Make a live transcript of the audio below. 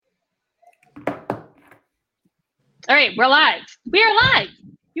All right, we're live. We are live.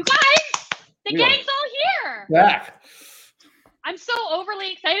 You guys, the gang's all here. Back. I'm so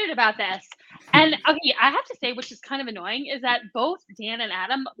overly excited about this. And okay, I have to say, which is kind of annoying, is that both Dan and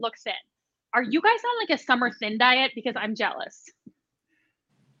Adam look thin. Are you guys on like a summer thin diet? Because I'm jealous.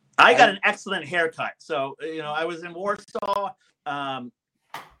 I got an excellent haircut. So, I was in Warsaw.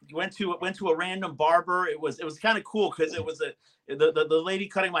 Went to a random barber. It was kind of cool because it was the lady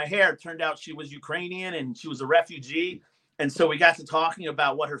cutting my hair turned out she was Ukrainian and she was a refugee. And so we got to talking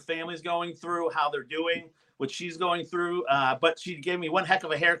about what her family's going through, how they're doing, what she's going through. But she gave me one heck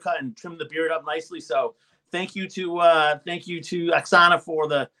of a haircut and trimmed the beard up nicely. So thank you to Oksana for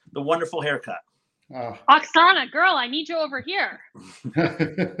the wonderful haircut. Oksana, girl, I need you over here.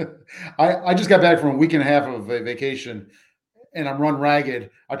 I just got back from a week and a half of a vacation. And I'm run ragged.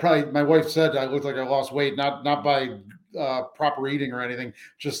 My wife said I looked like I lost weight, not by proper eating or anything,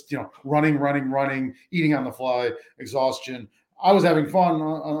 just, running, eating on the fly, exhaustion. I was having fun,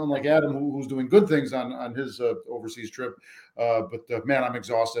 unlike Adam, who's doing good things on his overseas trip. But man, I'm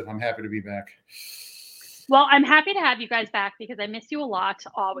exhausted. I'm happy to be back. Well, I'm happy to have you guys back because I miss you a lot,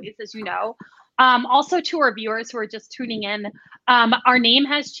 always, as you know. Also, to our viewers who are just tuning in, our name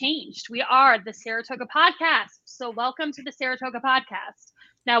has changed. We are the Saratoga Podcast. So welcome to the Saratoga Podcast.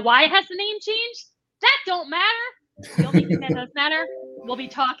 Now, why has the name changed? That don't matter. The only thing that does matter, we'll be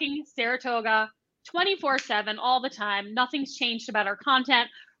talking Saratoga 24/7 all the time. Nothing's changed about our content.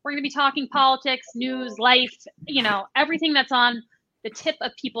 We're going to be talking politics, news, life, everything that's on the tip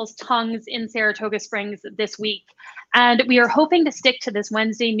of people's tongues in Saratoga Springs this week. And we are hoping to stick to this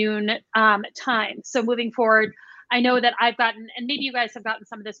Wednesday noon time. So moving forward, I know that I've gotten, and maybe you guys have gotten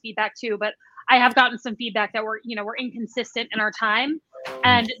some of this feedback too, but I have gotten some feedback that we're inconsistent in our time.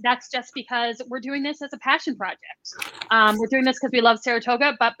 And that's just because we're doing this as a passion project. We're doing this because we love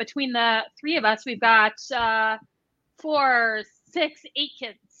Saratoga, but between the three of us, we've got 4, 6, 8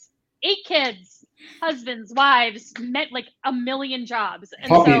 kids. 8 kids, husbands, wives, met like a million jobs. And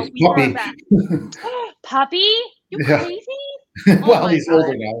so we are back. Puppy? You crazy? Well, he's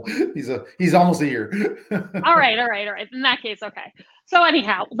older now. He's almost a year. All right. In that case, okay. So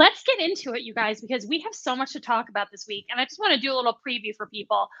anyhow, let's get into it, you guys, because we have so much to talk about this week. And I just want to do a little preview for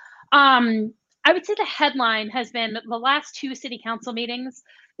people. I would say the headline has been the last 2 city council meetings.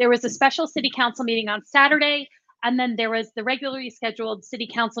 There was a special city council meeting on Saturday, and then there was the regularly scheduled city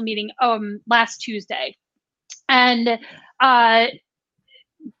council meeting last Tuesday. And I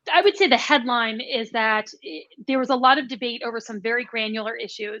would say the headline is that there was a lot of debate over some very granular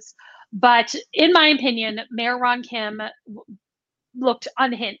issues. But in my opinion, Mayor Ron Kim looked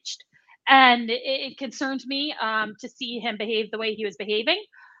unhinged. And it concerned me to see him behave the way he was behaving.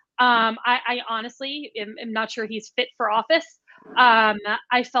 I honestly am not sure he's fit for office.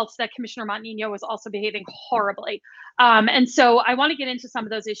 I felt that Commissioner Montagnino was also behaving horribly. And so I want to get into some of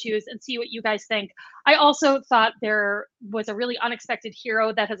those issues and see what you guys think. I also thought there was a really unexpected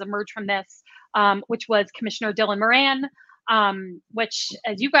hero that has emerged from this, which was Commissioner Dylan Moran, which,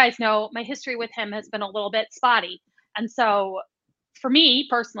 as you guys know, my history with him has been a little bit spotty. And so for me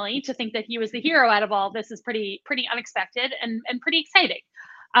personally, to think that he was the hero out of all this is pretty unexpected and pretty exciting.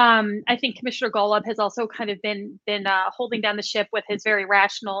 I think Commissioner Golub has also kind of been holding down the ship with his very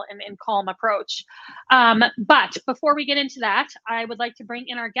rational and calm approach. But before we get into that, I would like to bring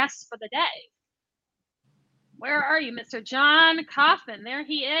in our guests for the day. Where are you, Mr. John Kaufman? There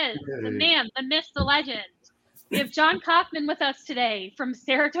he is, the man, the myth, the legend. We have John Kaufman with us today from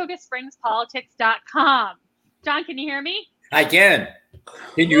SaratogaSpringsPolitics.com. John, can you hear me? I can.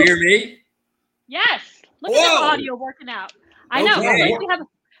 Can you hear me? Yes. Look at the audio working out. I know. Okay. Like we have.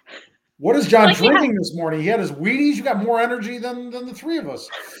 What is John drinking this morning? He had his Wheaties. You got more energy than the three of us.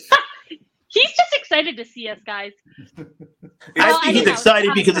 He's just excited to see us, guys. I think he's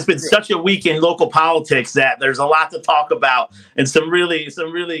excited because it's been such a week in local politics that there's a lot to talk about and some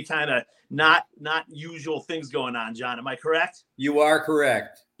really kind of not usual things going on. John, am I correct? You are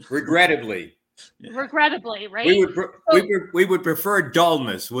correct. Regrettably. Regrettably, right? We would prefer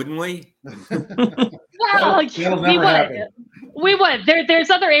dullness, wouldn't we? Well, we would. There's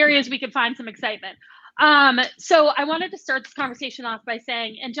other areas we could find some excitement. So I wanted to start this conversation off by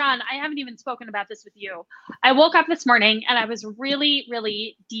saying, and John, I haven't even spoken about this with you. I woke up this morning and I was really,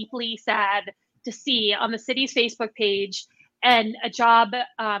 really deeply sad to see on the city's Facebook page and a job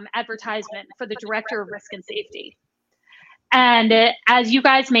advertisement for the director of risk and safety. And as you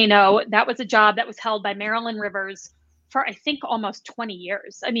guys may know, that was a job that was held by Marilyn Rivers for, I think, almost 20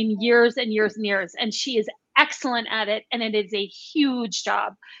 years. I mean, years and years and years. And she is excellent at it. And it is a huge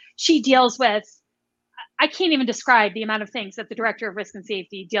job. She deals with, I can't even describe the amount of things that the director of risk and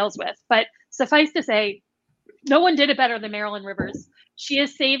safety deals with. But suffice to say, No one did it better than Marilyn Rivers. She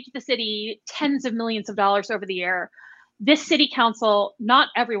has saved the city tens of millions of dollars over the year. This city council, not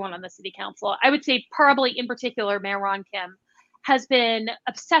everyone on the city council, I would say probably in particular Mayor Ron Kim, has been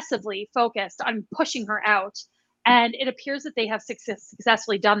obsessively focused on pushing her out. And it appears that they have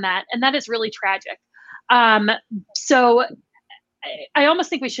successfully done that. And that is really tragic. So I almost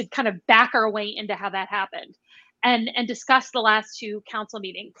think we should kind of back our way into how that happened and discuss the last two council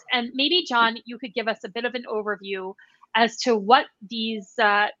meetings. And maybe, John, you could give us a bit of an overview as to what these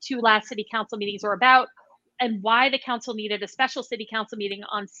two last city council meetings were about and why the council needed a special city council meeting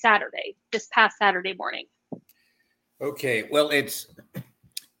on Saturday, this past Saturday morning. Okay, well,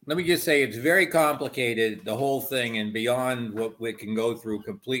 let me just say it's very complicated, the whole thing, and beyond what we can go through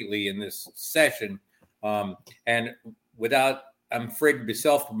completely in this session. And without, I'm afraid to be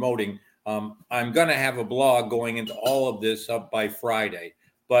self-promoting, I'm going to have a blog going into all of this up by Friday.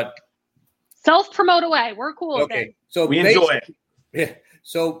 But self-promote away. We're cool with okay, it. so we enjoy it. Yeah,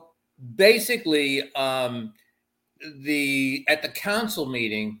 so basically, at the council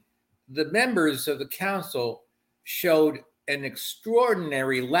meeting, the members of the council showed an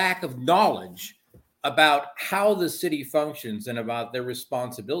extraordinary lack of knowledge about how the city functions and about their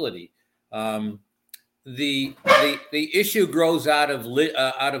responsibility. The issue grows out of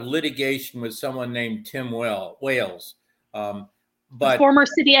litigation with someone named Tim Wales, but former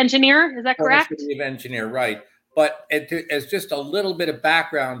city engineer. Is that correct? City engineer, right? But as just a little bit of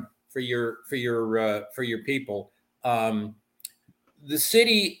background for your people, the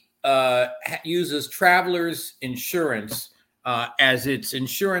city uses Travelers Insurance as its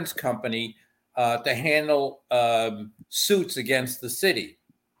insurance company to handle suits against the city.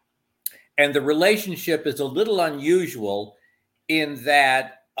 And the relationship is a little unusual in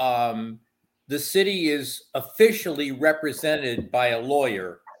that the city is officially represented by a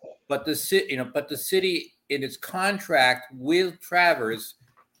lawyer, but the city in its contract with Travers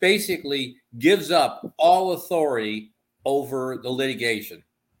basically gives up all authority over the litigation.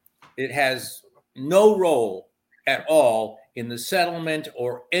 It has no role at all in the settlement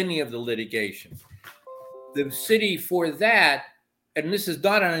or any of the litigation. The city for that, and this is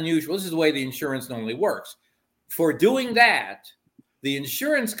not unusual, this is the way the insurance normally works. For doing that, the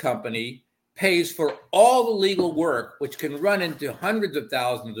insurance company pays for all the legal work, which can run into hundreds of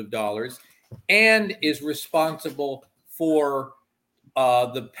thousands of dollars, and is responsible for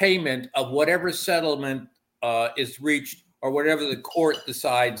the payment of whatever settlement is reached or whatever the court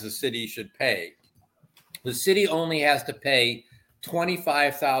decides the city should pay. The city only has to pay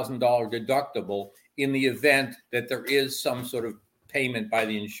 $25,000 deductible in the event that there is some sort of payment by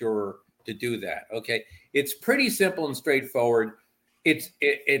the insurer to do that. Okay, it's pretty simple and straightforward.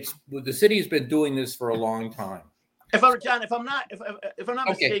 The city's been doing this for a long time. If I'm not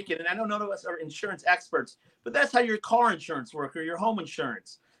Okay. mistaken, and I know none of us are insurance experts, but that's how your car insurance works or your home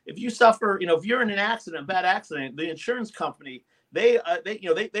insurance. If you suffer, if you're in an accident, bad accident, the insurance company, they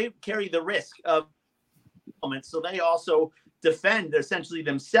carry the risk of elements, so they also defend essentially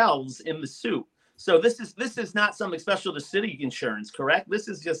themselves in the suit. So this is not something special to city insurance, correct? This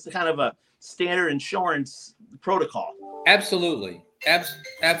is just kind of a standard insurance protocol. Absolutely.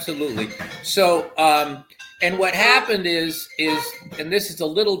 Absolutely. So, and what happened is, and this is a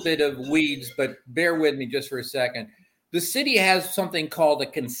little bit of weeds, but bear with me just for a second. The city has something called a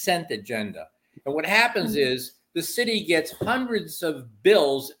consent agenda. And what happens is the city gets hundreds of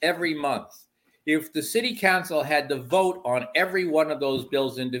bills every month. If the city council had to vote on every one of those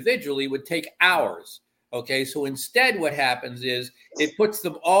bills individually, it would take hours. Okay, so instead what happens is it puts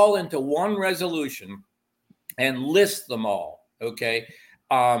them all into one resolution and lists them all. Okay,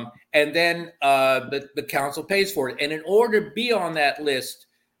 and then the council pays for it. And in order to be on that list,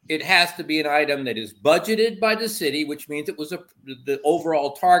 it has to be an item that is budgeted by the city, which means the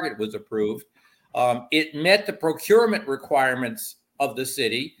overall target was approved. It met the procurement requirements of the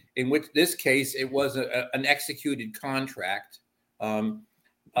city, in which this case it was an executed contract, and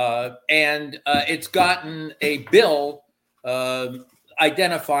it's gotten a bill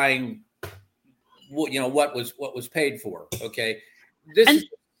identifying what was paid for. Okay, this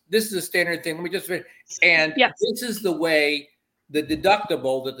is a standard thing. Let me just and yes. This is the way the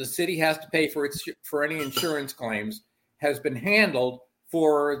deductible that the city has to pay for any insurance claims has been handled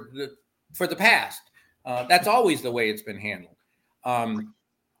for the past. That's always the way it's been handled.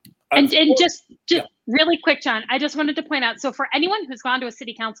 And just really quick, John, I just wanted to point out, so for anyone who's gone to a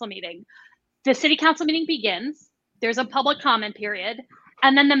city council meeting, the city council meeting begins, there's a public comment period,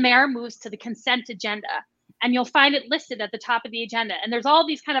 and then the mayor moves to the consent agenda. And you'll find it listed at the top of the agenda. And there's all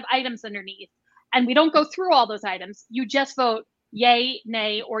these kind of items underneath. And we don't go through all those items. You just vote yay,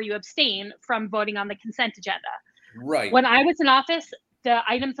 nay, or you abstain from voting on the consent agenda. Right. When I was in office, the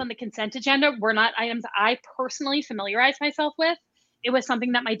items on the consent agenda were not items I personally familiarized myself with. It was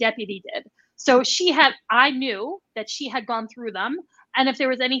something that my deputy did. So I knew that she had gone through them. And if there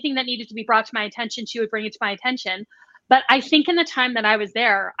was anything that needed to be brought to my attention, she would bring it to my attention. But I think in the time that I was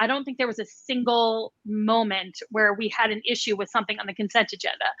there, I don't think there was a single moment where we had an issue with something on the consent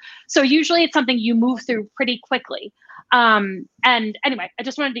agenda. So usually it's something you move through pretty quickly. And anyway, I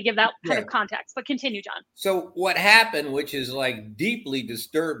just wanted to give that kind of context, but continue, John. So what happened, which is like deeply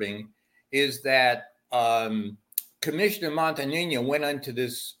disturbing, is that Commissioner Montagnino went into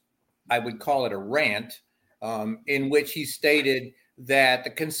this, I would call it a rant, in which he stated that the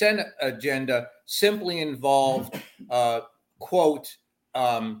consent agenda simply involved, quote,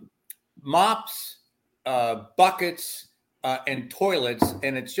 mops, buckets, and toilets,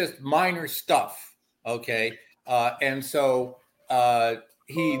 and it's just minor stuff, okay? And so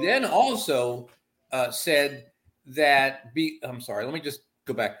he then also said that, I'm sorry, let me just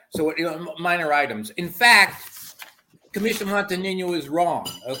go back. So minor items. In fact, Commissioner Montagnino is wrong,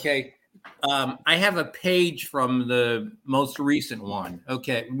 okay? I have a page from the most recent one,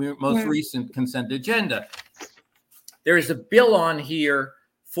 okay, most recent consent agenda. There is a bill on here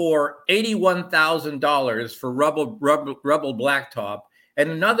for $81,000 for rubble blacktop, and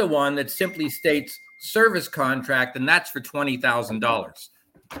another one that simply states service contract, and that's for $20,000.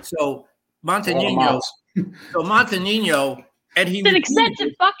 So Montagnino, and he it's an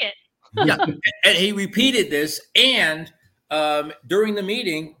expensive bucket. Yeah, and he repeated this, and during the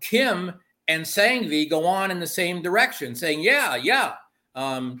meeting, Kim and Sanghvi go on in the same direction, saying, yeah.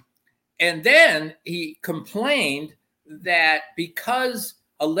 And then he complained that because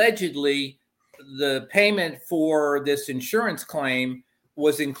allegedly the payment for this insurance claim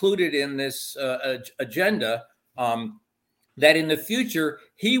was included in this agenda, that in the future,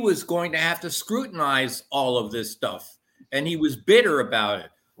 he was going to have to scrutinize all of this stuff. And he was bitter about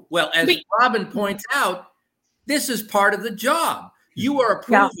it. Well, as Robin points out, this is part of the job. You are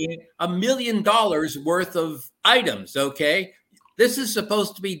approving $1 million worth of items, okay? This is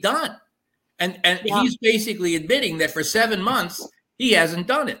supposed to be done. And he's basically admitting that for 7 months, he hasn't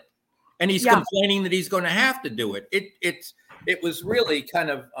done it. And he's complaining that he's going to have to do it. It was really kind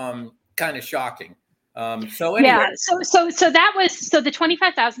of shocking. So anyway. So the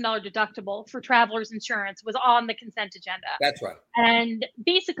 $25,000 deductible for travelers insurance was on the consent agenda. That's right. And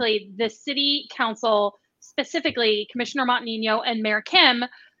basically the city council, specifically Commissioner Montagnino and Mayor Kim,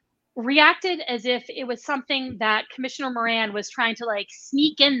 reacted as if it was something that Commissioner Moran was trying to like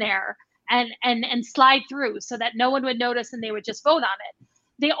sneak in there and slide through so that no one would notice and they would just vote on it.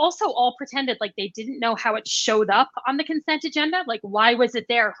 They also all pretended like they didn't know how it showed up on the consent agenda. Like, why was it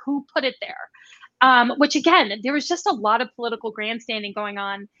there? Who put it there? Which again, there was just a lot of political grandstanding going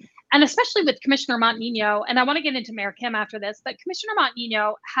on. And especially with Commissioner Montagnino, and I want to get into Mayor Kim after this, but Commissioner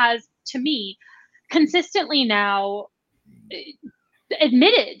Montagnino has, to me, consistently now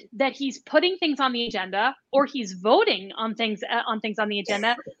admitted that he's putting things on the agenda or he's voting on things on the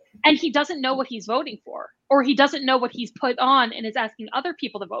agenda, and he doesn't know what he's voting for, or he doesn't know what he's put on and is asking other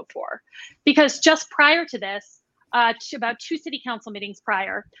people to vote for. Because just prior to this, about 2 city council meetings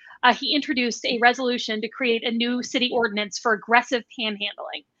prior, he introduced a resolution to create a new city ordinance for aggressive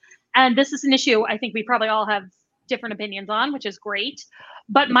panhandling. And this is an issue I think we probably all have different opinions on, which is great.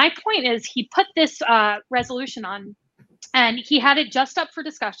 But my point is he put this resolution on and he had it just up for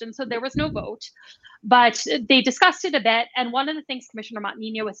discussion. So there was no vote, but they discussed it a bit. And one of the things Commissioner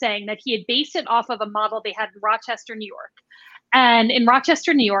Montagnino was saying that he had based it off of a model they had in Rochester, New York. And in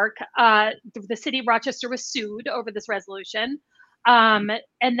Rochester, New York, the city of Rochester was sued over this resolution. And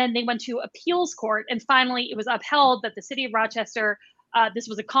then they went to appeals court. And finally, it was upheld that the city of Rochester, this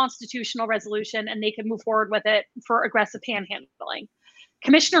was a constitutional resolution and they could move forward with it for aggressive panhandling.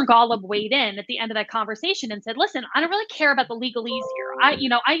 Commissioner Golub weighed in at the end of that conversation and said, listen, I don't really care about the legalese here.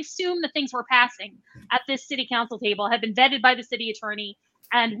 I assume the things we're passing at this city council table have been vetted by the city attorney,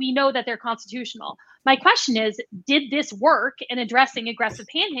 and we know that they're constitutional. My question is, did this work in addressing aggressive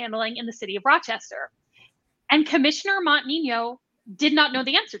panhandling in the city of Rochester? And Commissioner Montagnino did not know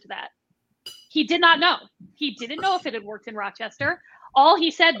the answer to that. He did not know. He didn't know if it had worked in Rochester. All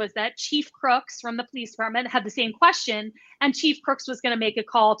he said was that Chief Crooks from the police department had the same question, and Chief Crooks was going to make a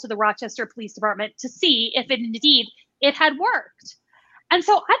call to the Rochester Police Department to see if indeed it had worked. And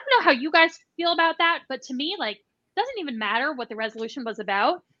so I don't know how you guys feel about that, but to me, like, it doesn't even matter what the resolution was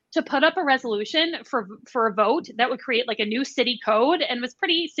about. To put up a resolution for a vote that would create like a new city code and was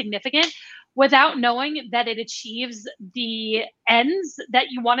pretty significant without knowing that it achieves the ends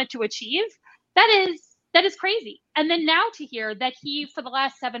that you wanted to achieve, that is That is crazy. And then now to hear that he, for the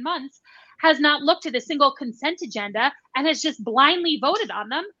last 7 months, has not looked at a single consent agenda and has just blindly voted on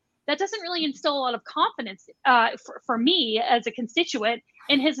them, that doesn't really instill a lot of confidence for me as a constituent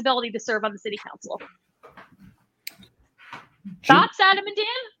in his ability to serve on the city council. Thoughts, Adam and Dan?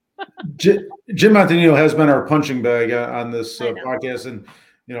 Jim Montanino has been our punching bag on this podcast, and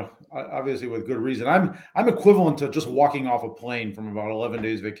obviously with good reason. I'm equivalent to just walking off a plane from about 11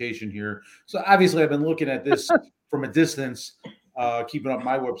 days vacation here. So obviously I've been looking at this from a distance, keeping up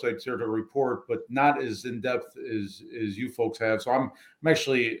my website here to report, but not as in depth as you folks have. So I'm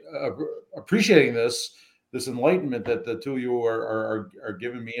actually appreciating this enlightenment that the two of you are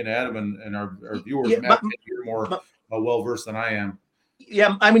giving me, and Adam and our viewers. You're more well versed than I am.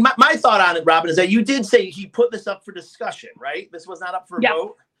 Yeah, I mean, my thought on it, Robin, is that you did say he put this up for discussion, right? This was not up for a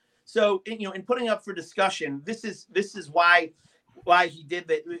vote. So, in putting up for discussion, this is why he did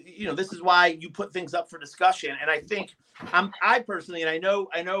that. This is why you put things up for discussion. And I think I personally, and I know,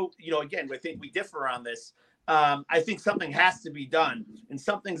 again, I think we differ on this. I think something has to be done, and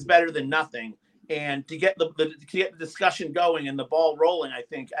something's better than nothing. And to get the discussion going and the ball rolling, I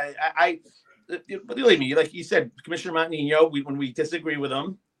think believe me, like you said, Commissioner Montanino, when we disagree with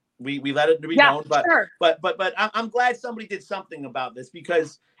him, we let it be known. But sure. but I'm glad somebody did something about this,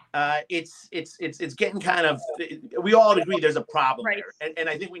 because it's getting kind of, we all agree there's a problem there, and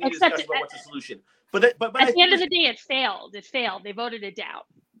I think we need to discuss about what's the solution. But at the end of the day, it failed. They voted it down.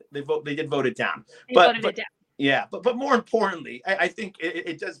 They did vote it down. They voted it down. Yeah, but more importantly, I think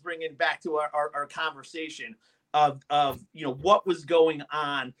it does bring it back to our conversation of what was going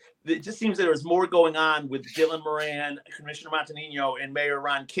on. It just seems that there was more going on with Dylan Moran, Commissioner Montanino, and Mayor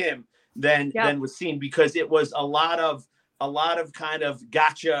Ron Kim than was seen, because it was a lot of kind of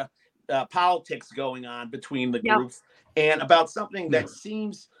gotcha politics going on between the groups, and about something that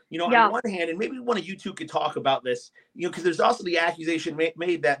seems, on one hand, and maybe one of you two could talk about this, because there's also the accusation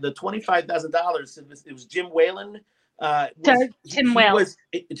made that the $25,000, it was Jim Whalen. Tim Wales.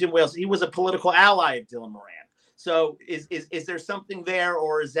 Jim Wales. He was a political ally of Dylan Moran. So is there something there,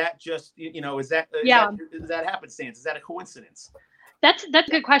 or is that just, is that happenstance? Is that a coincidence? That's a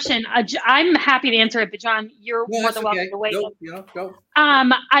good question. I'm happy to answer it, but John, you're more than welcome to weigh in. Go.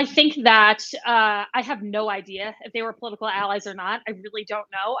 I think that I have no idea if they were political allies or not. I really don't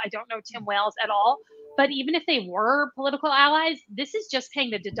know. I don't know Tim Wales at all. But even if they were political allies, this is just paying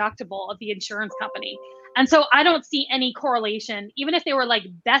the deductible of the insurance company. And so I don't see any correlation. Even if they were like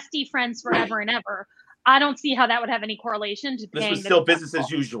bestie friends forever and ever, I don't see how that would have any correlation to paying. This was still business as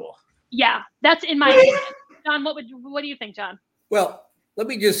usual. Yeah, that's in my opinion. John, what do you think, John? Well, let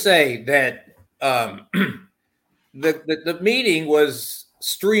me just say that the meeting was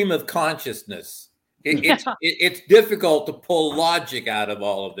stream of consciousness. It's difficult to pull logic out of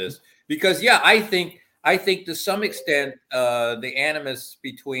all of this, because I think to some extent the animus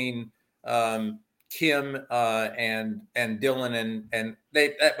between Kim and Dylan and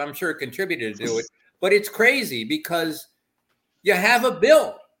they, I'm sure, contributed to it. But it's crazy because you have a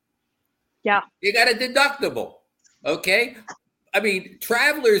bill. Yeah. You got a deductible. Okay. I mean,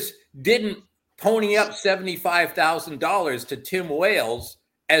 Travelers didn't pony up $75,000 to Tim Wales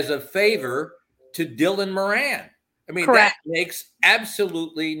as a favor to Dylan Moran. I mean, Correct. That makes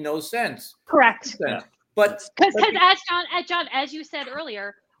absolutely no sense. Correct. But because John, as you said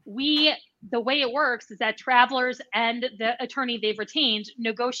earlier, the way it works is that Travelers and the attorney they've retained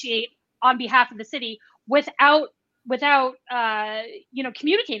negotiate on behalf of the city without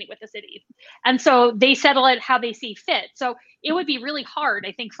communicating with the city, and so they settle it how they see fit. So it would be really hard,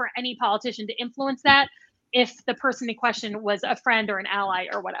 I think, for any politician to influence that if the person in question was a friend or an ally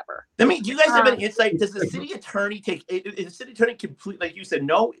or whatever. I mean, do you guys have any insight? Does the city attorney is the city attorney complete, like you said,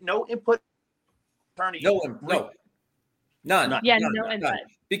 no input? Attorney, none. Yeah, no input.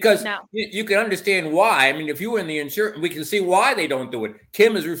 Because you can understand why. I mean, if you were in the insurance, we can see why they don't do it.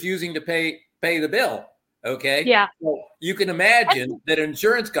 Kim is refusing to pay the bill. Okay. Yeah. So you can imagine that an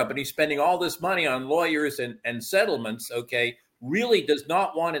insurance company spending all this money on lawyers and settlements, okay, really does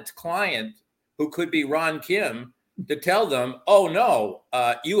not want its client, who could be Ron Kim, to tell them, oh no,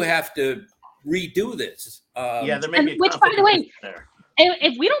 you have to redo this. There may be which, by the way,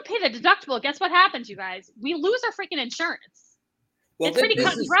 if we don't pay the deductible, guess what happens, you guys? We lose our freaking insurance. Well, it's pretty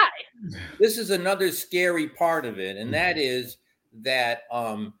cut and dry. This is another scary part of it, and that is that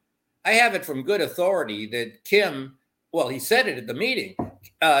I have it from good authority that Kim, well, he said it at the meeting.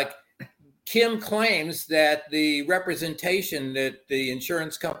 Kim claims that the representation that the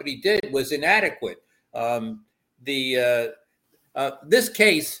insurance company did was inadequate. This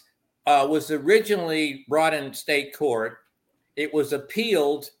case was originally brought in state court. It was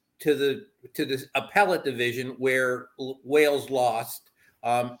appealed to the appellate division where Wales lost.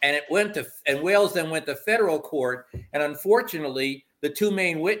 And Wales then went to federal court. And unfortunately, the two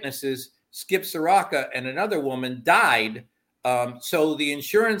main witnesses, Skip Saraka and another woman, died. So the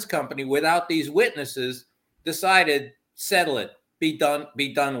insurance company, without these witnesses, decided, settle it, be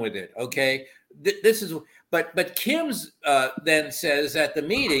done with it. Okay. This is, but Kim's then says at the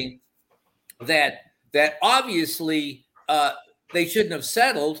meeting that obviously they shouldn't have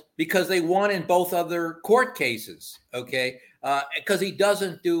settled because they won in both other court cases. Okay. Because he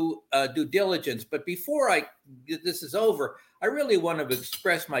doesn't do due diligence. But before this is over, I really want to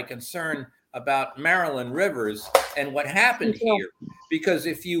express my concern about Marilyn Rivers and what happened here. Because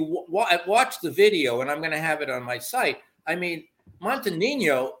if you watch the video, and I'm going to have it on my site, I mean,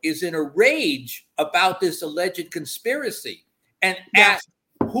 Montenegro is in a rage about this alleged conspiracy and asked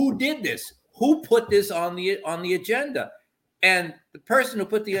who did this, who put this on the agenda. And the person who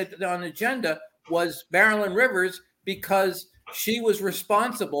put on the agenda was Marilyn Rivers, because she was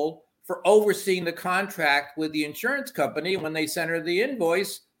responsible for overseeing the contract with the insurance company. When they sent her the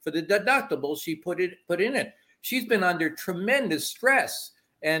invoice for the deductible, she put in it. She's been under tremendous stress,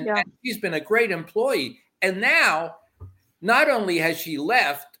 and she's been a great employee. And now, not only has she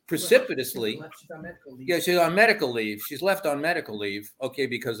left precipitously, she's on medical leave. She's left on medical leave, okay,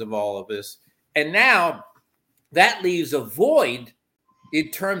 because of all of this. And now that leaves a void in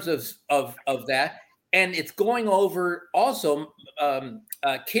terms of that. And it's going over also,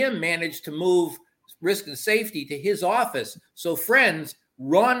 Kim managed to move risk and safety to his office. So friends,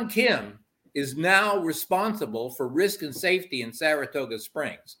 Ron Kim is now responsible for risk and safety in Saratoga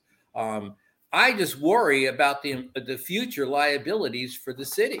Springs. I just worry about the future liabilities for the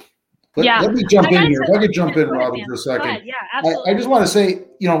city. Let me jump in here. If I could jump in, Robin, for a second. Go ahead. Yeah, absolutely. I just want to say,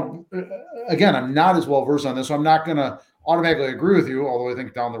 again, I'm not as well versed on this, so I'm not going to automatically agree with you, although I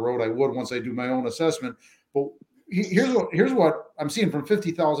think down the road I would once I do my own assessment. But here's what I'm seeing from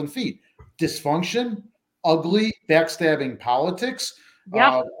 50,000 feet. Dysfunction, ugly, backstabbing politics,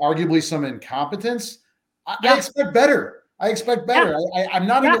 arguably some incompetence. I expect better. I'm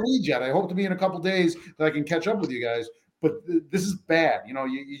not in the lead yet. I hope to be in a couple of days that I can catch up with you guys. But this is bad. You're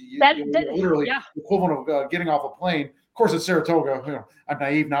literally the equivalent of getting off a plane. Of course, it's Saratoga. I'm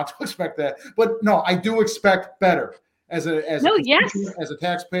naive not to expect that. But no, I do expect better as a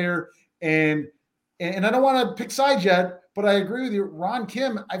taxpayer. And I don't want to pick sides yet, but I agree with you. Ron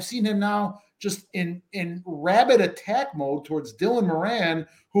Kim, I've seen him now just in rabid attack mode towards Dylan Moran,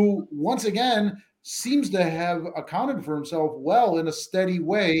 who once again seems to have accounted for himself well in a steady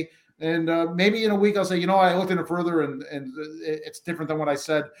way. And maybe in a week I'll say, I looked into it further, and it's different than what I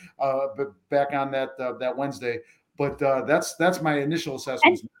said back on that Wednesday. But that's my initial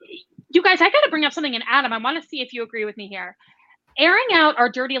assessment. And you guys, I got to bring up something, and Adam, I want to see if you agree with me here. Airing out our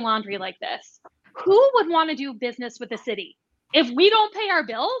dirty laundry like this, who would want to do business with the city? If we don't pay our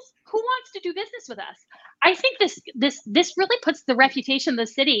bills, who wants to do business with us? I think this really puts the reputation of the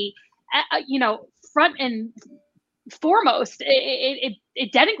city, front and foremost.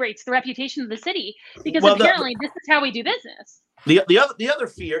 It denigrates the reputation of the city because apparently this is how we do business. The other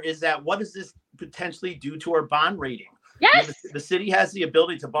fear is that what does this potentially do to our bond rating? Yes, the city has the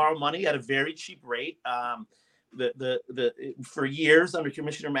ability to borrow money at a very cheap rate. For years under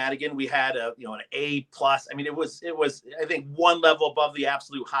Commissioner Madigan, we had an A+. I mean, it was I think one level above the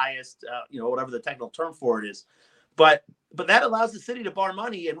absolute highest, whatever the technical term for it is. But that allows the city to borrow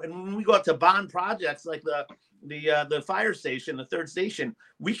money, and when we go out to bond projects like the fire station, the third station,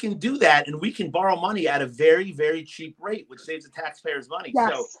 we can do that, and we can borrow money at a very, very cheap rate, which saves the taxpayers money.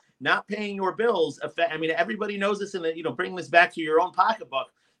 Yes. So not paying your bills, everybody knows this, and bring this back to your own pocketbook.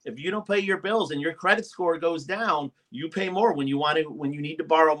 If you don't pay your bills and your credit score goes down, you pay more when you need to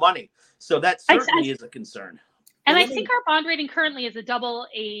borrow money. So that certainly is a concern. And I think our bond rating currently is a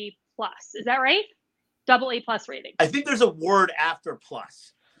AA+. Is that right? AA+ rating. I think there's a word after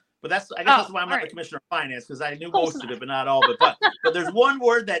plus. But that's why I'm not the commissioner of finance, because I knew most of it, but not all of it. But there's one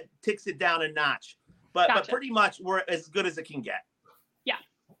word that ticks it down a notch. But pretty much we're as good as it can get. Yeah.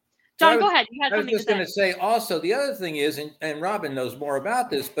 John, go ahead. You had something to say. I was just going to say also, the other thing is, and Robin knows more about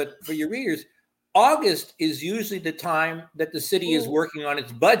this, but for your readers, August is usually the time that the city is working on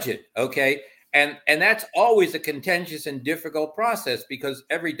its budget, okay? And that's always a contentious and difficult process because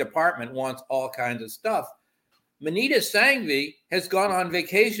every department wants all kinds of stuff. Manita Sanghvi has gone on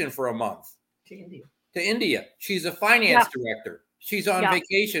vacation for a month to India. She's a finance director. She's on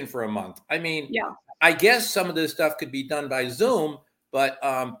vacation for a month. I mean, I guess some of this stuff could be done by Zoom, but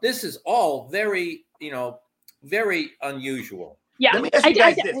this is all very, very unusual. Yeah. Let me ask you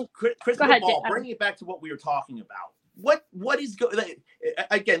guys this. Crystal ball, bringing it back to what we were talking about. what is going?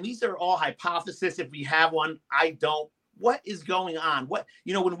 Again, these are all hypotheses. If we have one, I don't. What is going on?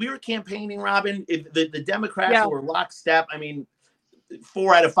 When we were campaigning, Robin, the Democrats were lockstep. I mean,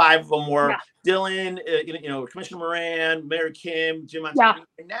 4 out of 5 of them were Dylan, Commissioner Moran, Mayor Kim, Jim Montgomery.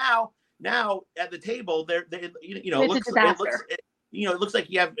 And now at the table, it looks like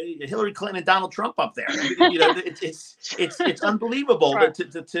you have Hillary Clinton and Donald Trump up there. It's unbelievable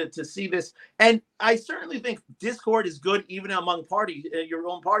to see this. And I certainly think discord is good, even among your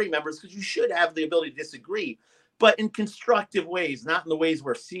own party members, because you should have the ability to disagree, but in constructive ways, not in the ways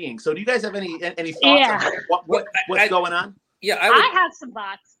we're seeing. So do you guys have any thoughts on what's going on? Yeah, I have some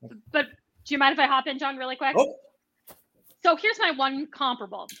thoughts, but do you mind if I hop in, John, really quick? Oh. So here's my one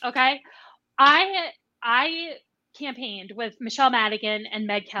comparable. Okay, I campaigned with Michelle Madigan and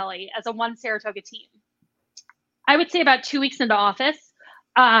Meg Kelly as a one Saratoga team. I would say about 2 weeks into office,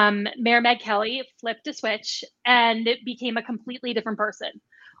 Mayor Meg Kelly flipped a switch and it became a completely different person.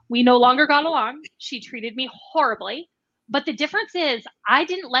 We no longer got along. She treated me horribly. But the difference is I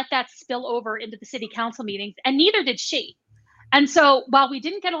didn't let that spill over into the city council meetings, and neither did she. And so while we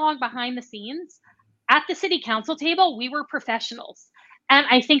didn't get along behind the scenes, at the city council table, we were professionals. And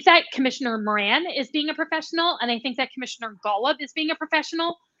I think that Commissioner Moran is being a professional, and I think that Commissioner Golub is being a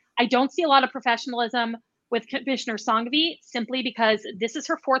professional. I don't see a lot of professionalism with Commissioner Sanghvi, simply because this is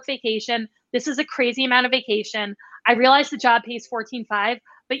her 4th vacation. This is a crazy amount of vacation. I realize the job pays $14,500,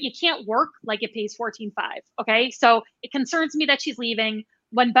 but you can't work like it pays $14,500. Okay, so it concerns me that she's leaving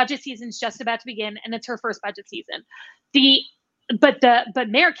when budget season is just about to begin, and it's her first budget season. But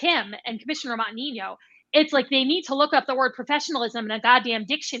Mayor Kim and Commissioner Montagnino, it's like they need to look up the word professionalism in a goddamn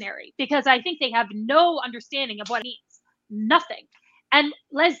dictionary, because I think they have no understanding of what it means. Nothing. And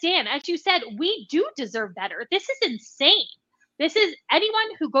Les Dan, as you said, we do deserve better. This is insane. This is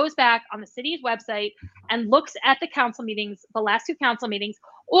anyone who goes back on the city's website and looks at the council meetings, the last 2 council meetings,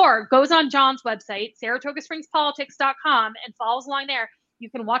 or goes on John's website, SaratogaSpringsPolitics.com, and follows along there. You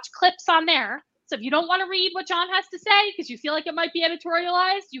can watch clips on there. So if you don't want to read what John has to say because you feel like it might be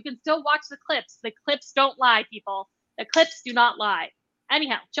editorialized, you can still watch the clips. The clips don't lie, people. The clips do not lie.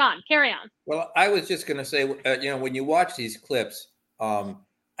 Anyhow, John, carry on. Well, I was just going to say, when you watch these clips, I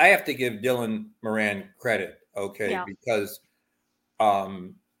have to give Dylan Moran credit, because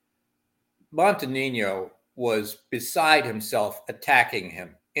Montagnino was beside himself attacking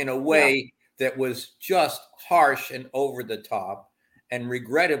him in a way that was just harsh and over the top. And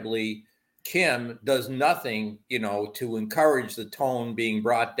regrettably, Kim does nothing, to encourage the tone being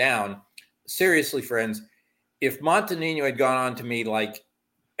brought down. Seriously, friends, if Montagnino had gone on to me like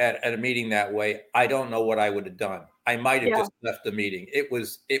at a meeting that way, I don't know what I would have done. I might have just left the meeting. It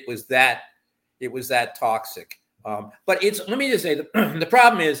was that toxic. But let me just say, the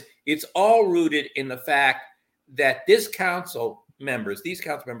problem is it's all rooted in the fact that these council members,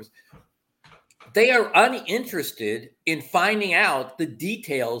 they are uninterested in finding out the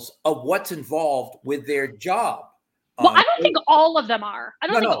details of what's involved with their job. Well, I don't think all of them are. I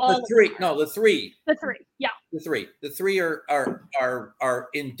don't think all the three. Of them no, the three. The three, yeah. The three are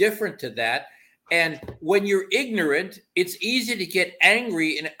indifferent to that. And when you're ignorant, it's easy to get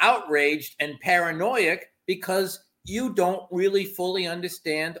angry and outraged and paranoid because you don't really fully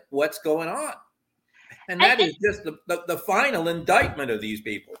understand what's going on. And that is just the final indictment of these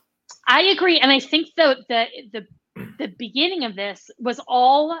people. I agree. And I think the beginning of this was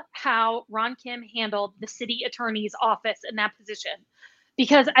all how Ron Kim handled the city attorney's office in that position.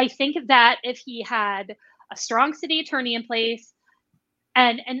 Because I think that if he had a strong city attorney in place,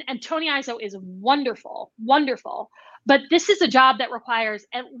 and Tony Izzo is wonderful, but this is a job that requires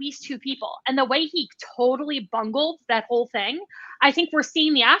at least 2 people. And the way he totally bungled that whole thing, I think we're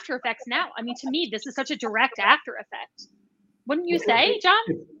seeing the after effects now. I mean, to me, this is such a direct after effect. Wouldn't you say, John?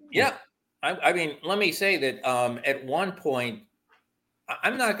 Yeah. I mean, let me say that at one point,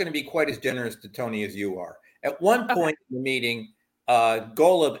 I'm not going to be quite as generous to Tony as you are. At one point in the meeting,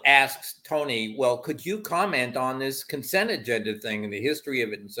 Golub asks Tony, well, could you comment on this consent agenda thing and the history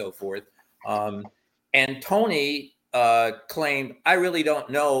of it and so forth? And Tony claimed, I really don't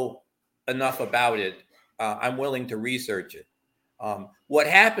know enough about it. I'm willing to research it. What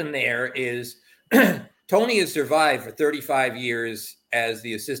happened there is Tony has survived for 35 years as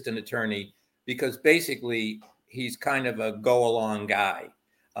the assistant attorney because basically he's kind of a go-along guy.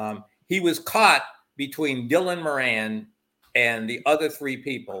 He was caught between Dylan Moran and the other 3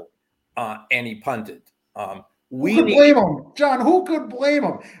 people, and he punted. Who could blame him? John, who could blame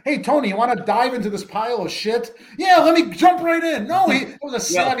him? Hey, Tony, you want to dive into this pile of shit? Yeah, let me jump right in. No, it was a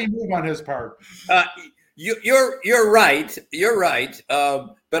savvy move on his part. You're right. You're right.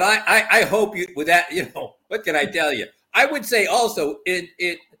 But I hope you with that. What can I tell you? I would say also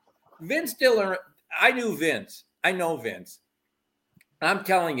Vince Diller. I knew Vince. I know Vince. I'm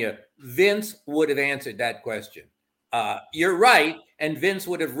telling you, Vince would have answered that question. You're right, and Vince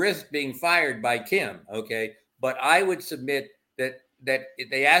would have risked being fired by Kim. Okay, but I would submit that if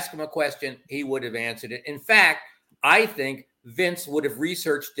they asked him a question, he would have answered it. In fact, I think Vince would have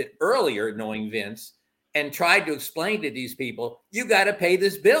researched it earlier, knowing Vince, and tried to explain to these people, you got to pay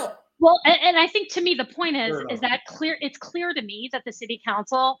this bill. Well, and I think to me, the point is that it's clear to me that the city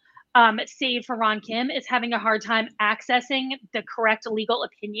council, save for Ron Kim, is having a hard time accessing the correct legal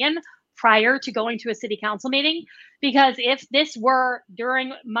opinion prior to going to a city council meeting. Because if this were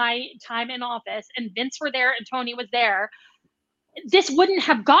during my time in office and Vince were there and Tony was there, this wouldn't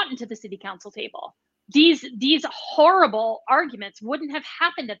have gotten to the city council table. These horrible arguments wouldn't have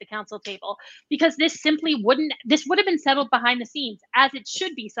happened at the council table, because this would have been settled behind the scenes, as it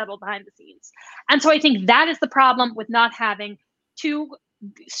should be settled behind the scenes. And so I think that is the problem with not having two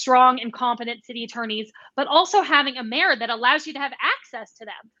strong and competent city attorneys, but also having a mayor that allows you to have access to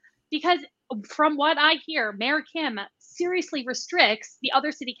them. Because from what I hear, Mayor Kim seriously restricts the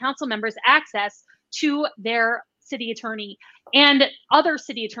other city council members' access to their city attorney and other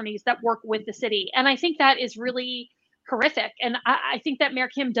city attorneys that work with the city. And I think that is really horrific. And I think that Mayor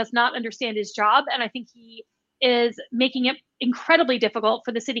Kim does not understand his job. And I think he is making it incredibly difficult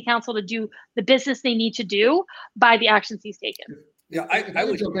for the city council to do the business they need to do by the actions he's taken. Yeah, I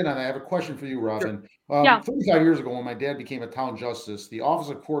would jump in on that. I have a question for you, Robin. Sure. 35 years ago, when my dad became a town justice, the Office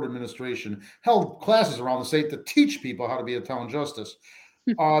of Court Administration held classes around the state to teach people how to be a town justice.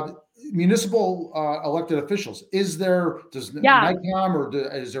 Municipal elected officials, does NICOM or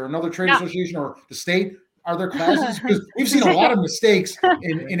is there another trade association or the state? Are there classes? Because we've seen a lot of mistakes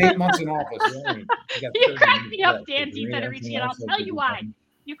in 8 months in office. You crack me up, Dan Federici, and I'll tell you why.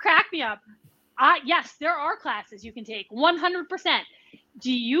 You crack me up. Yes, there are classes you can take, 100%.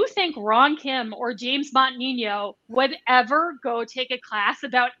 Do you think Ron Kim or James Montanino would ever go take a class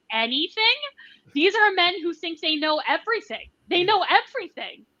about anything? These are men who think they know everything. They know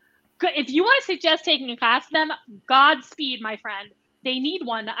everything. If you want to suggest taking a class with them, Godspeed, my friend. They need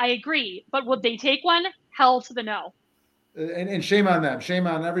one, I agree. But would they take one? Hell to the no. And shame on them. Shame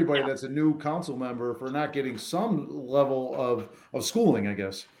on everybody that's a new council member for not getting some level of schooling, I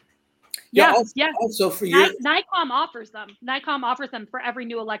guess. Yeah. Also for your NICOM offers them. NICOM offers them for every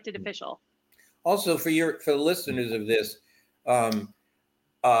new elected official. Also for the listeners of this,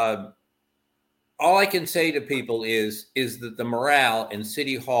 all I can say to people is that the morale in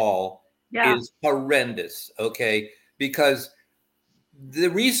City Hall is horrendous. Okay, because the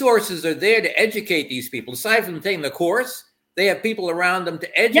resources are there to educate these people. Aside from taking the course, they have people around them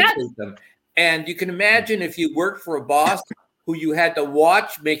to educate them. And you can imagine if you worked for a boss who you had to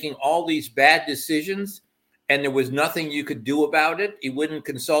watch making all these bad decisions and there was nothing you could do about it. He wouldn't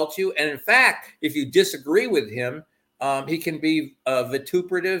consult you. And in fact, if you disagree with him, he can be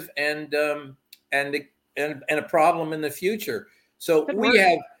vituperative and a problem in the future. So we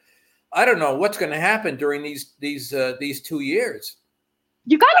have, I don't know what's going to happen during these 2 years.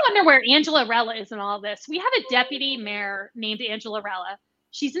 You got to wonder where Angela Rella is in all this. We have a deputy mayor named Angela Rella.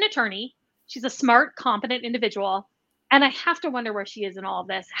 She's an attorney. She's a smart, competent individual. And I have to wonder where she is in all of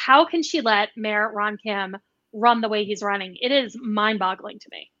this. How can she let Mayor Ron Kim run the way he's running? It is mind-boggling to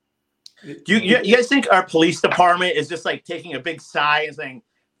me. Do you guys think our police department is just like taking a big sigh and saying,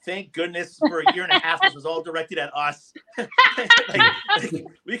 thank goodness for a year and a half this was all directed at us. like,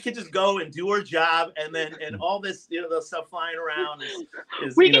 we could just go and do our job, and all this the stuff flying around is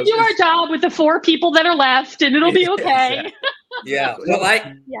we can do our job with the 4 people that are left, and it'll be okay. Yeah. Well,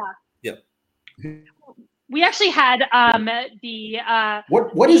 we actually had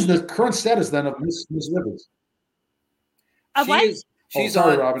What is the current status then of Miss Rivers? She is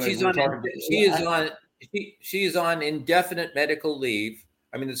on indefinite medical leave.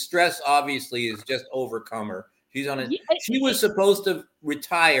 I mean, the stress obviously is just overcome her. She was supposed to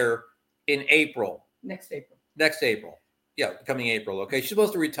retire in April. Next April. Yeah, coming April. Okay. She's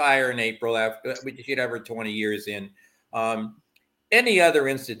supposed to retire in April after she'd have her 20 years in. Any other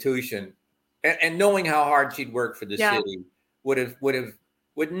institution, and knowing how hard she'd worked for the city would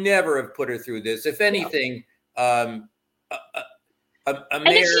never have put her through this. If anything, a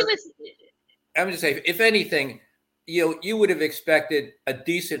mayor, I'm going to say, if anything, you would have expected a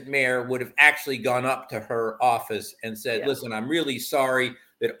decent mayor would have actually gone up to her office and said, listen, I'm really sorry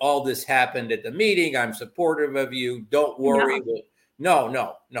that all this happened at the meeting. I'm supportive of you. Don't worry. No,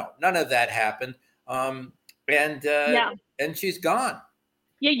 none of that happened. And she's gone.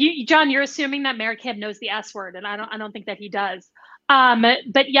 Yeah, John, you're assuming that Mayor Kim knows the S word, and I don't think that he does.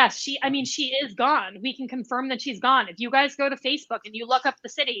 But yes, she is gone. We can confirm that she's gone. If you guys go to Facebook and you look up the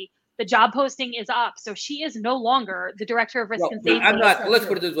city, the job posting is up. So she is no longer the director of risk and safety. I'm not. Let's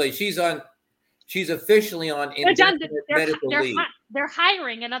put it this way: she's officially on indefinite medical leave. They're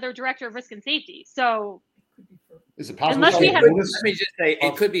hiring another director of risk and safety. So is it possible? Unless we have, let me just say,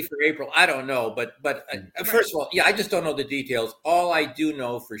 it could be for April. I don't know, but first of all, yeah, I just don't know the details. All I do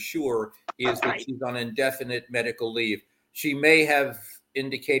know for sure is that she's on indefinite medical leave. She may have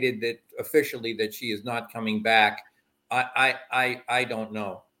indicated that officially that she is not coming back. I don't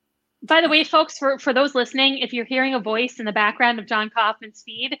know. By the way, folks, for those listening, if you're hearing a voice in the background of John Kaufman's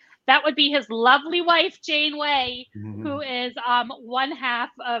feed, that would be his lovely wife, Jane Way, who is one half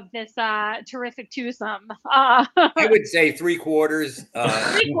of this terrific twosome. I would say 3/4.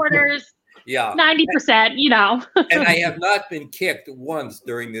 3/4. Yeah. 90%, you know. And I have not been kicked once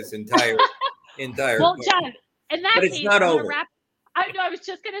during this entire. Well, John, in that case, it's not over. I was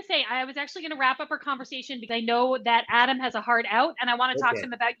just going to say, I was actually going to wrap up our conversation because I know that Adam has a hard out and I want to talk to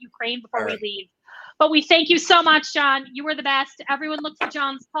him about Ukraine before we leave. But we thank you so much, John. You were the best. Everyone look for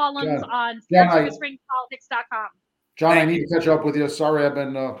John's columns on SarantogaSpringPolitics.com. John, I need to catch up with you. Sorry, I've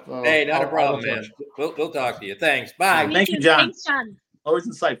been. Hey, not a problem, man. We'll talk to you. Thanks. Bye. Thank you, John. Thanks, John. Always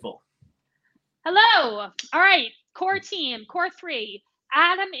insightful. Hello. All right. Core team, core 3.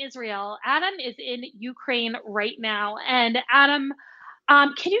 Adam Israel. Adam is in Ukraine right now. And Adam,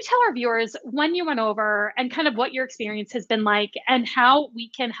 can you tell our viewers when you went over and kind of what your experience has been like and how we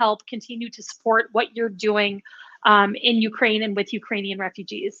can help continue to support what you're doing in Ukraine and with Ukrainian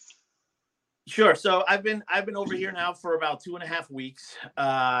refugees? Sure. So I've been over here now for about 2.5 weeks.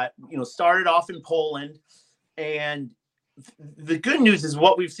 Started off in Poland, and the good news is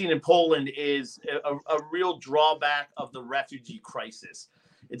what we've seen in Poland is a real drawback of the refugee crisis.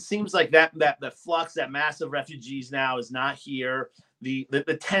 It seems like that flux, that mass of refugees now is not here.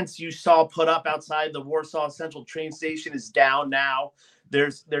 The tents you saw put up outside the Warsaw Central train station is down now.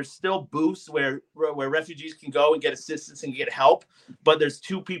 There's still booths where refugees can go and get assistance and get help, but there's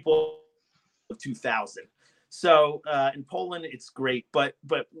 2 people of 2,000. So in Poland, it's great, but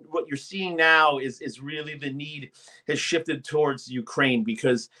what you're seeing now is really the need has shifted towards Ukraine,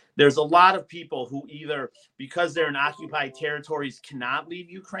 because there's a lot of people who either because they're in occupied territories cannot leave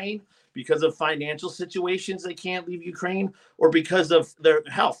Ukraine, because of financial situations they can't leave Ukraine, or because of their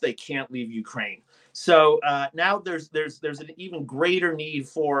health they can't leave Ukraine. So now there's an even greater need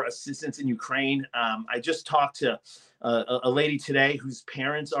for assistance in Ukraine. I just talked to a lady today whose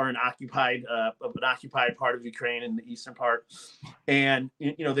parents are in an occupied part of Ukraine, in the eastern part, and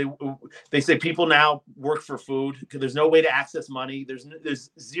they say people now work for food because there's no way to access money. There's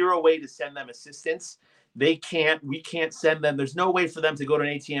zero way to send them assistance. We can't send them. There's no way for them to go to an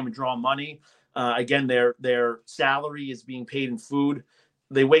ATM and draw money. Again, their salary is being paid in food.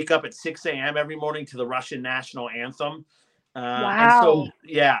 They wake up at 6 a.m. every morning to the Russian national anthem. Wow.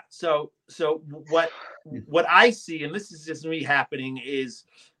 And so what I see, and this is just me happening, is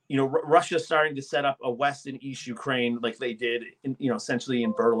Russia starting to set up a West and East Ukraine like they did essentially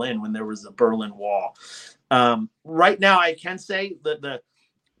in Berlin when there was the Berlin Wall. Right now, I can say that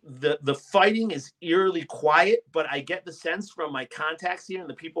the fighting is eerily quiet, but I get the sense from my contacts here and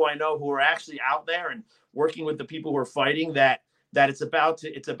the people I know who are actually out there and working with the people who are fighting that it's about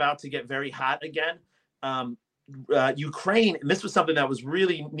to get very hot again. Ukraine, and this was something that was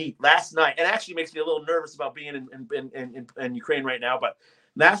really neat last night, and actually makes me a little nervous about being in Ukraine right now. But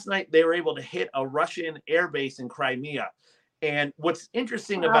last night they were able to hit a Russian air base in Crimea, and what's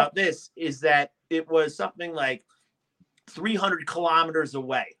interesting about this is that it was something like 300 kilometers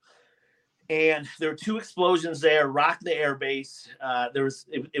away, and there were 2 explosions there, rocked the air base.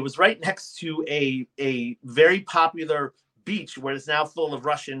 It was right next to a very popular beach where it's now full of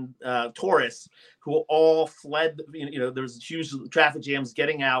Russian tourists who all fled. There's huge traffic jams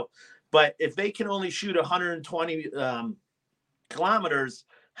getting out. But if they can only shoot 120 kilometers,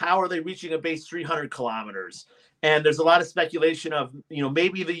 how are they reaching a base 300 kilometers? And there's a lot of speculation of,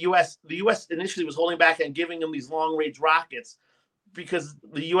 maybe the U.S. initially was holding back on giving them these long range rockets because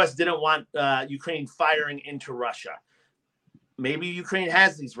the U.S. didn't want Ukraine firing into Russia. Maybe Ukraine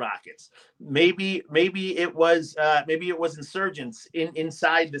has these rockets. Maybe it was insurgents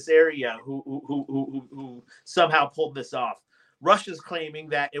inside this area who somehow pulled this off. Russia's claiming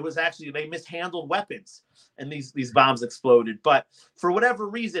that it was actually they mishandled weapons and these bombs exploded. But for whatever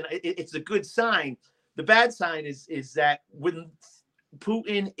reason, it's a good sign. The bad sign is that when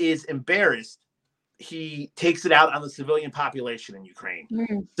Putin is embarrassed, he takes it out on the civilian population in Ukraine.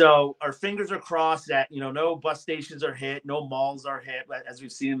 Mm. So our fingers are crossed that, no bus stations are hit, no malls are hit, as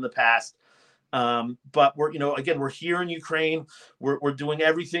we've seen in the past. But we're here in Ukraine. We're doing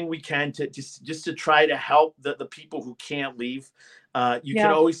everything we can to just to try to help the people who can't leave. You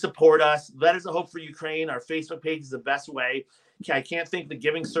can always support us. Letters of Hope for Ukraine. Our Facebook page is the best way. I can't thank the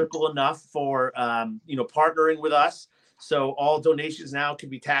Giving Circle enough for partnering with us. So all donations now can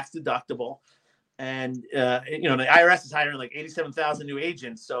be tax deductible. And the IRS is hiring like 87,000 new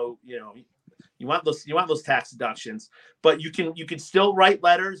agents. So you want those tax deductions, but you can still write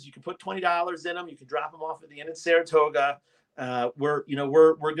letters. You can put $20 in them. You can drop them off at the Inn in Saratoga. We're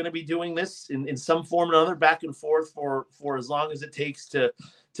going to be doing this in some form or another, back and forth for as long as it takes to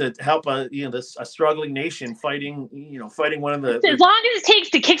help a struggling nation fighting one of the as long as it takes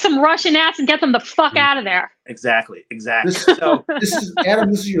to kick some Russian ass and get them the fuck out of there. Exactly. So this is Adam.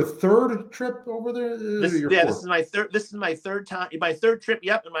 This is your third trip over there. This is my third. This is my third time. My third trip.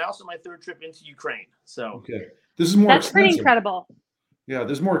 Yep, and also my third trip into Ukraine. So okay, this is more. That's extensive. pretty incredible. Yeah,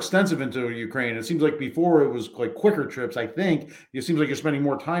 there's more extensive into Ukraine. It seems like before it was like quicker trips. I think it seems like you're spending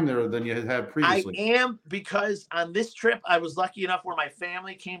more time there than you had previously. I am, because on this trip I was lucky enough where my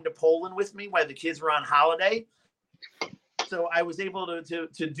family came to Poland with me while the kids were on holiday. So I was able to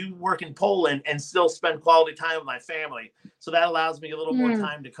do work in Poland and still spend quality time with my family. So that allows me a little more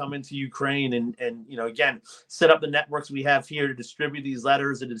time to come into Ukraine and again, set up the networks we have here to distribute these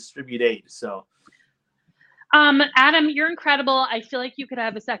letters and to distribute aid. So. Adam, you're incredible. I feel like you could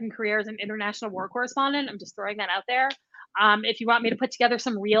have a second career as an international war correspondent. I'm just throwing that out there. If you want me to put together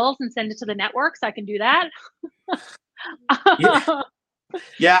some reels and send it to the networks, I can do that.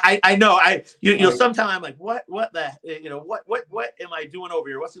 Yeah, I know. Sometimes I'm like, what am I doing over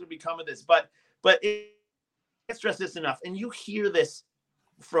here? What's going to become of this? But I can't stress this enough. And you hear this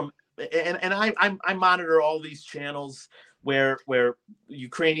from, and I monitor all these channels where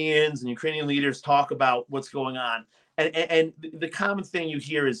Ukrainians and Ukrainian leaders talk about what's going on. And the common thing you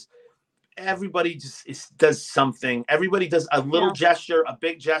hear is everybody just does something. Everybody does a little gesture, a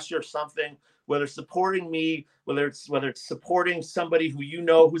big gesture, something, whether it's supporting me, whether it's supporting somebody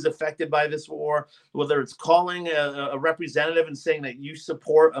who's affected by this war, whether it's calling a representative and saying that you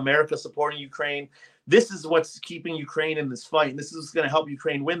support America supporting Ukraine. This is what's keeping Ukraine in this fight. And this is what's going to help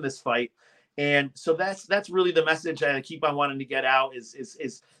Ukraine win this fight. And so that's really the message I keep on wanting to get out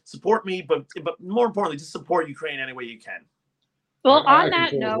is support me, but more importantly, just support Ukraine any way you can. Well, on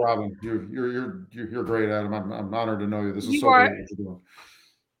that note, Robin, you're great, Adam. I'm honored to know you. This is so great what you're doing.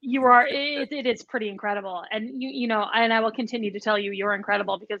 You are. It is pretty incredible, and and I will continue to tell you you're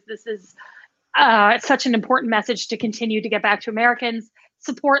incredible, because this is such an important message to continue to get back to Americans.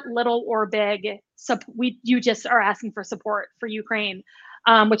 Support little or big. You just are asking for support for Ukraine.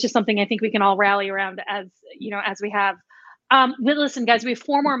 Which is something I think we can all rally around as we have. Listen, guys, we have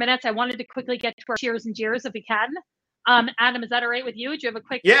 4 more minutes. I wanted to quickly get to our cheers and jeers if we can. Adam, is that all right with you? Do you have a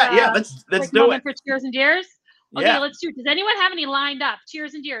quick let's do it for cheers and jeers? Okay, yeah. Let's do it. Does anyone have any lined up?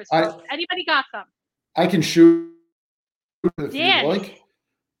 Cheers and jeers. Anybody got them? I can shoot if Dan, you'd like.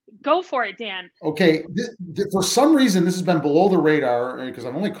 Go for it, Dan. Okay. For some reason, this has been below the radar because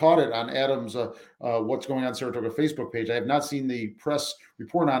I've only caught it on Adam's What's Going On Saratoga Facebook page. I have not seen the press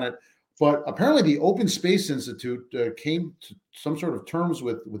report on it, but apparently the Open Space Institute came to some sort of terms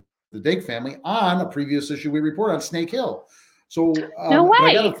with the Dake family on a previous issue we reported on Snake Hill. So no way.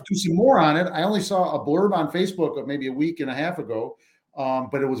 I got to do some more on it. I only saw a blurb on Facebook of maybe a week and a half ago,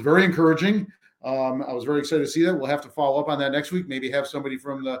 but it was very encouraging. I was very excited to see that. We'll have to follow up on that next week. Maybe have somebody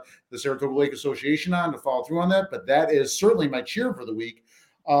from the Saratoga Lake Association on to follow through on that. But that is certainly my cheer for the week.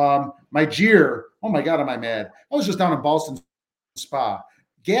 My jeer, oh my God, am I mad? I was just down in Ballston Spa.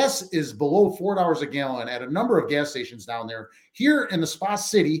 Gas is below $4 a gallon at a number of gas stations down there. Here in the Spa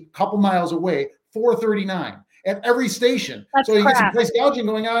City, a couple miles away, $4.39 at every station. That's so you crap. get some price gouging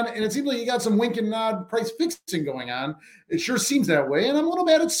going on, and it seems like you got some wink and nod price fixing going on. It sure seems that way. And I'm a little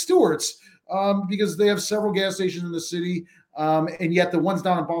mad at Stewart's. Because they have several gas stations in the city, and yet the ones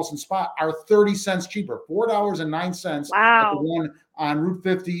down in Ballston Spot are 30 cents cheaper, $4.09 Wow. at the one on Route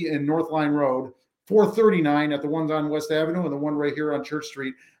 50 and North Line Road, $4.39 at the ones on West Avenue, and the one right here on Church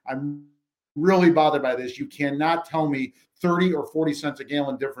Street. I'm really bothered by this. You cannot tell me 30 or 40 cents a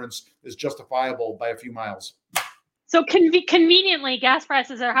gallon difference is justifiable by a few miles. So conveniently, gas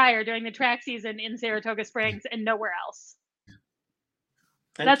prices are higher during the track season in Saratoga Springs and nowhere else.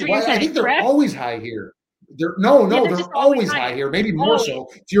 That's what you're saying. I think they're correct? always high here. They're just always high here. Maybe more Always. so.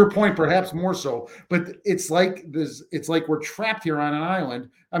 To your point, perhaps more so. But it's like this. It's like we're trapped here on an island.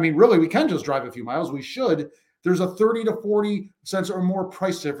 I mean, really, we can just drive a few miles. We should. There's a 30 to 40 cents or more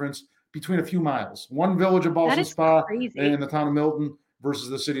price difference between a few miles. One village of Ballston is Spa crazy. in the town of Milton versus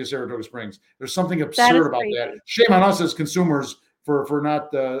the city of Saratoga Springs. There's something That absurd is about crazy. that. Shame on us as consumers for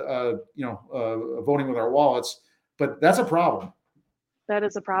not voting with our wallets, but that's a problem. That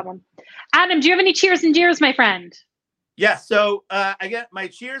is a problem. Adam, do you have any cheers and jeers, my friend? Yeah. So I get my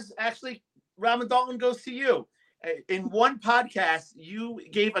cheers. Actually, Robin Dalton goes to you. In one podcast, you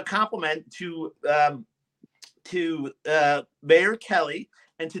gave a compliment to Mayor Kelly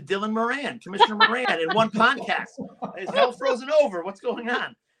and to Dylan Moran, Commissioner Moran, in one podcast. Is hell frozen over? What's going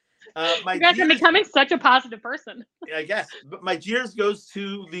on? You guys are becoming such a positive person. I guess. But my cheers goes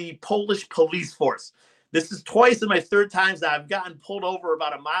to the Polish police force. This is twice in my third times that I've gotten pulled over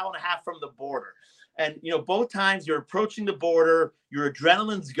about 1.5 miles from the border. And, both times you're approaching the border, your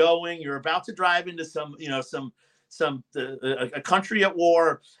adrenaline's going, you're about to drive into a country at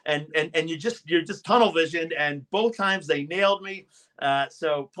war, and you're just tunnel visioned. And both times they nailed me.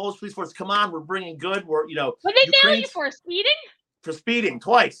 So Polish police force, come on, we're bringing good. What did they nail you for? Speeding? For speeding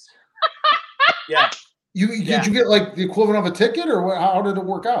twice. Yeah. Did you get like the equivalent of a ticket, or how did it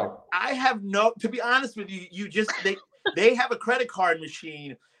work out? I have to be honest with you, they have a credit card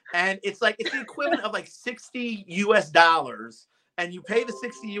machine, and it's the equivalent of like $60 US, and you pay the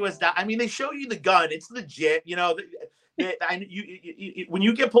 $60 US. I mean, they show you the gun; it's legit. When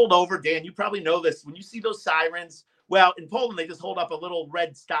you get pulled over, Dan, you probably know this. When you see those sirens, well, in Poland they just hold up a little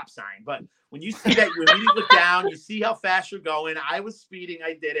red stop sign, but when you see that, you immediately look down. You see how fast you're going. I was speeding.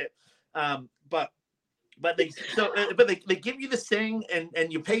 I did it, But they give you this thing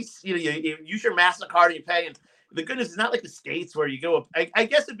and you pay, you use your MasterCard and you pay. And the goodness, it's not like the States where you go. I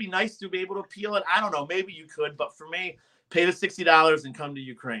guess it'd be nice to be able to appeal it. I don't know. Maybe you could. But for me, pay the $60 and come to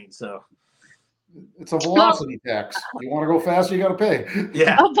Ukraine. So it's a velocity tax. You want to go fast, you got to pay.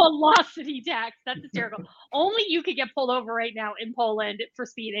 Yeah. A velocity tax. That's hysterical. Only you could get pulled over right now in Poland for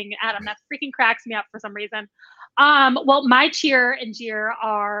speeding, Adam. That freaking cracks me up for some reason. Well, my cheer and jeer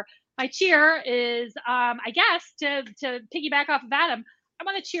are. My cheer is, I guess, to piggyback off of Adam, I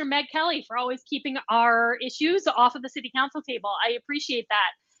want to cheer Meg Kelly for always keeping our issues off of the city council table. I appreciate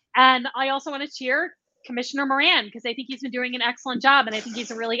that. And I also want to cheer Commissioner Moran, because I think he's been doing an excellent job, and I think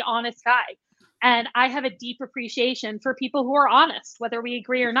he's a really honest guy. And I have a deep appreciation for people who are honest, whether we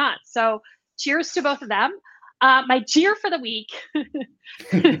agree or not. So cheers to both of them. My cheer for the week.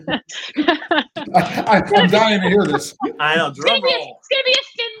 I'm dying to hear this. I know. Drum roll. It's going to be a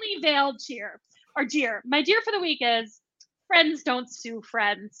thinly veiled cheer or jeer. My jeer for the week is friends don't sue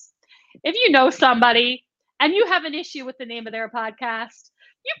friends. If you know somebody and you have an issue with the name of their podcast,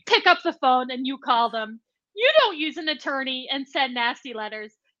 you pick up the phone and you call them. You don't use an attorney and send nasty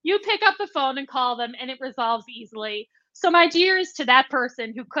letters. You pick up the phone and call them, and it resolves easily. So my jeer is to that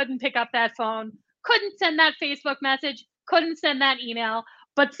person who couldn't pick up that phone, couldn't send that Facebook message, couldn't send that email,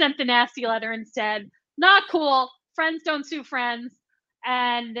 but sent the nasty letter instead. Not cool. Friends don't sue friends.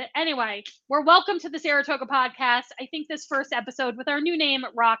 And anyway, we're welcome to the Saratoga podcast. I think this first episode with our new name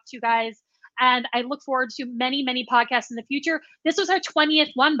rocked, you guys. And I look forward to many, many podcasts in the future. This was our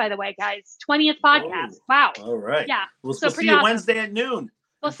 20th one, by the way, guys. 20th podcast. Oh, wow. All right. Yeah. We'll So see you awesome. Wednesday at noon.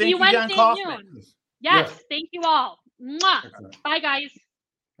 We'll And see you thank Wednesday John at Kaufman. noon. Yes. Yes. Thank you all. Mwah. Excellent. Bye, guys.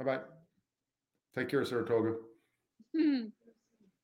 Bye-bye. Take care, Saratoga. Hmm.